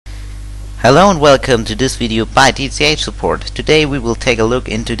Hello and welcome to this video by TCH-Support. Today we will take a look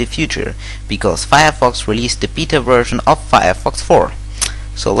into the future, because Firefox released the beta version of Firefox 4.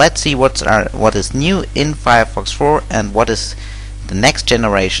 So let's see what is new in Firefox 4 and what is the next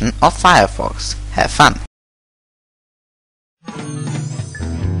generation of Firefox. Have fun!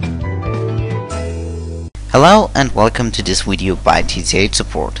 Hello and welcome to this video by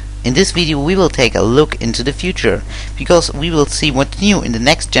TCH-Support. In this video we will take a look into the future, because we will see what's new in the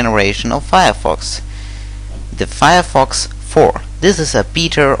next generation of Firefox. The Firefox 4. This is a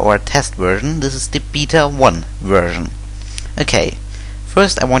beta or a test version. This is the beta 1 version. Okay,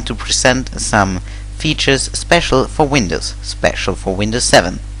 first I want to present some features special for Windows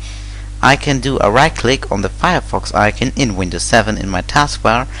 7. I can do a right click on the Firefox icon in Windows 7 in my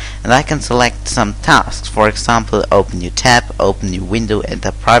taskbar, and I can select some tasks. For example, open new tab, open new window,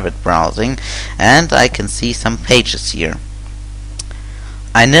 enter private browsing, and I can see some pages here.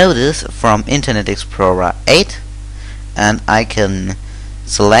 I know this from Internet Explorer 8, and I can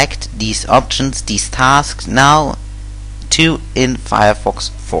select these options, these tasks now too in Firefox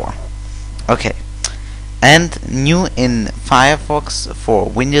 4. Okay. And new in Firefox for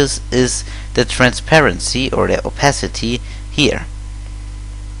Windows is the transparency or the opacity here.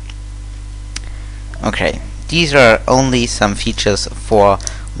 Okay, these are only some features for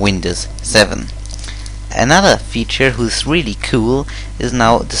Windows 7. Another feature who's really cool is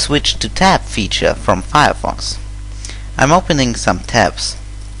now the switch to tab feature from Firefox. I'm opening some tabs.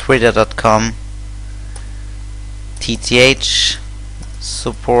 Twitter.com,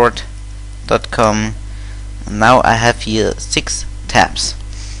 TCH-Support.com. Now I have here 6 tabs,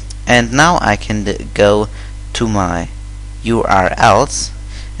 and now I can go to my URLs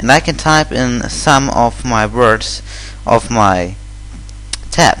and I can type in some of my words of my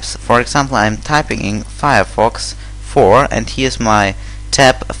tabs. For example, I'm typing in Firefox 4 and here's my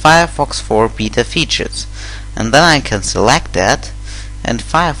tab Firefox 4 beta features, and then I can select that and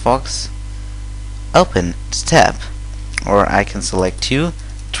Firefox open the tab, or I can select to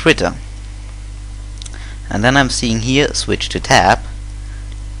Twitter. And then I'm seeing here switch to tab,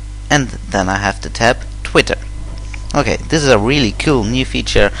 and then I have the tab Twitter. Okay, this is a really cool new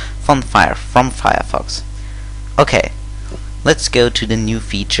feature from Firefox. Okay, let's go to the new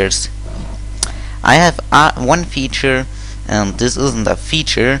features. I have one feature, and this isn't a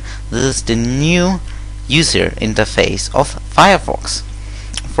feature, this is the new user interface of Firefox.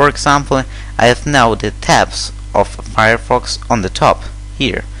 For example, I have now the tabs of Firefox on the top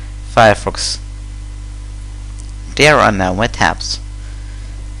here. Firefox. There are now my tabs.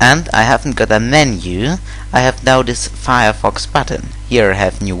 And I haven't got a menu, I have now this Firefox button. Here I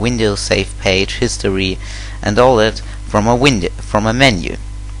have new window, save page, history, and all that from a menu.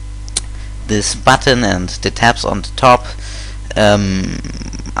 This button and the tabs on the top,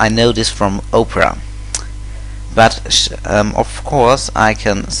 I know this from Opera. But of course I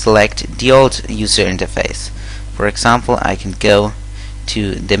can select the old user interface. For example, I can go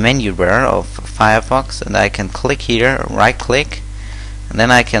to the menu bar of Firefox and I can click here, right click, and then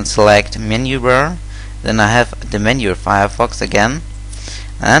I can select menu bar. Then I have the menu of Firefox again,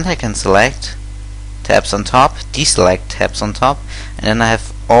 and I can select tabs on top, deselect tabs on top, and then I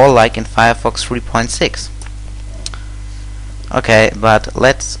have all like in Firefox 3.6. Okay, but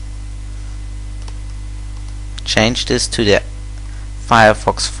let's change this to the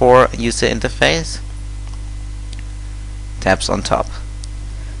Firefox 4 user interface. Tabs on top.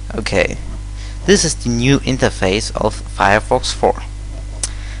 Okay, this is the new interface of Firefox 4.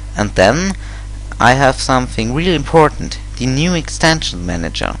 And then I have something really important, the new extension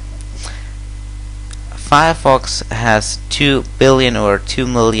manager. Firefox has 2 billion or 2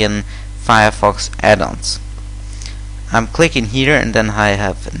 million Firefox add-ons. I'm clicking here and then I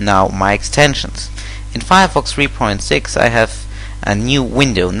have now my extensions. In Firefox 3.6 I have a new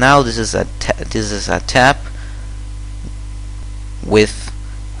window. Now this is a tab with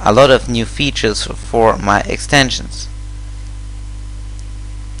a lot of new features for my extensions.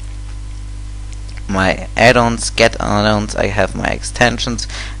 My add-ons, get add-ons, I have my extensions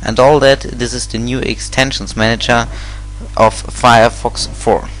and all that. This is the new extensions manager of Firefox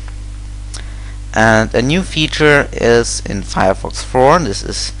 4. And a new feature is in Firefox 4, this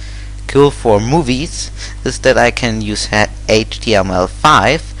is cool for movies, is that I can use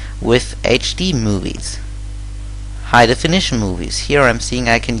HTML5 with HD movies. High definition movies. Here I'm seeing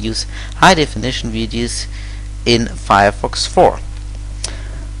I can use high definition videos in Firefox 4.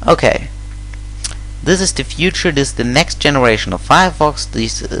 Okay, this is the future, this is the next generation of Firefox,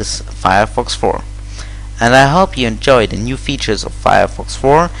 this is Firefox 4. And I hope you enjoy the new features of Firefox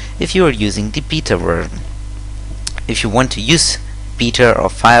 4 if you are using the beta version. If you want to use beta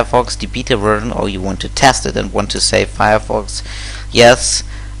of Firefox, the beta version, or you want to test it and want to save Firefox. Yes,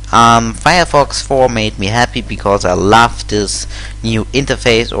 Firefox 4 made me happy because I love this new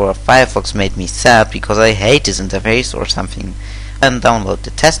interface, or Firefox made me sad because I hate this interface or something. And download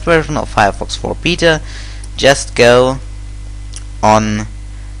the test version of Firefox 4 beta. Just go on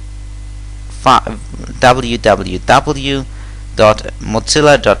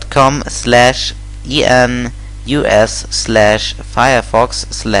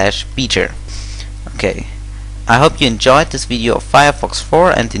www.mozilla.com/enus/firefox/beta. Okay, I hope you enjoyed this video of Firefox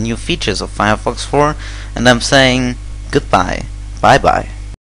 4 and the new features of Firefox 4, and I'm saying goodbye. Bye bye.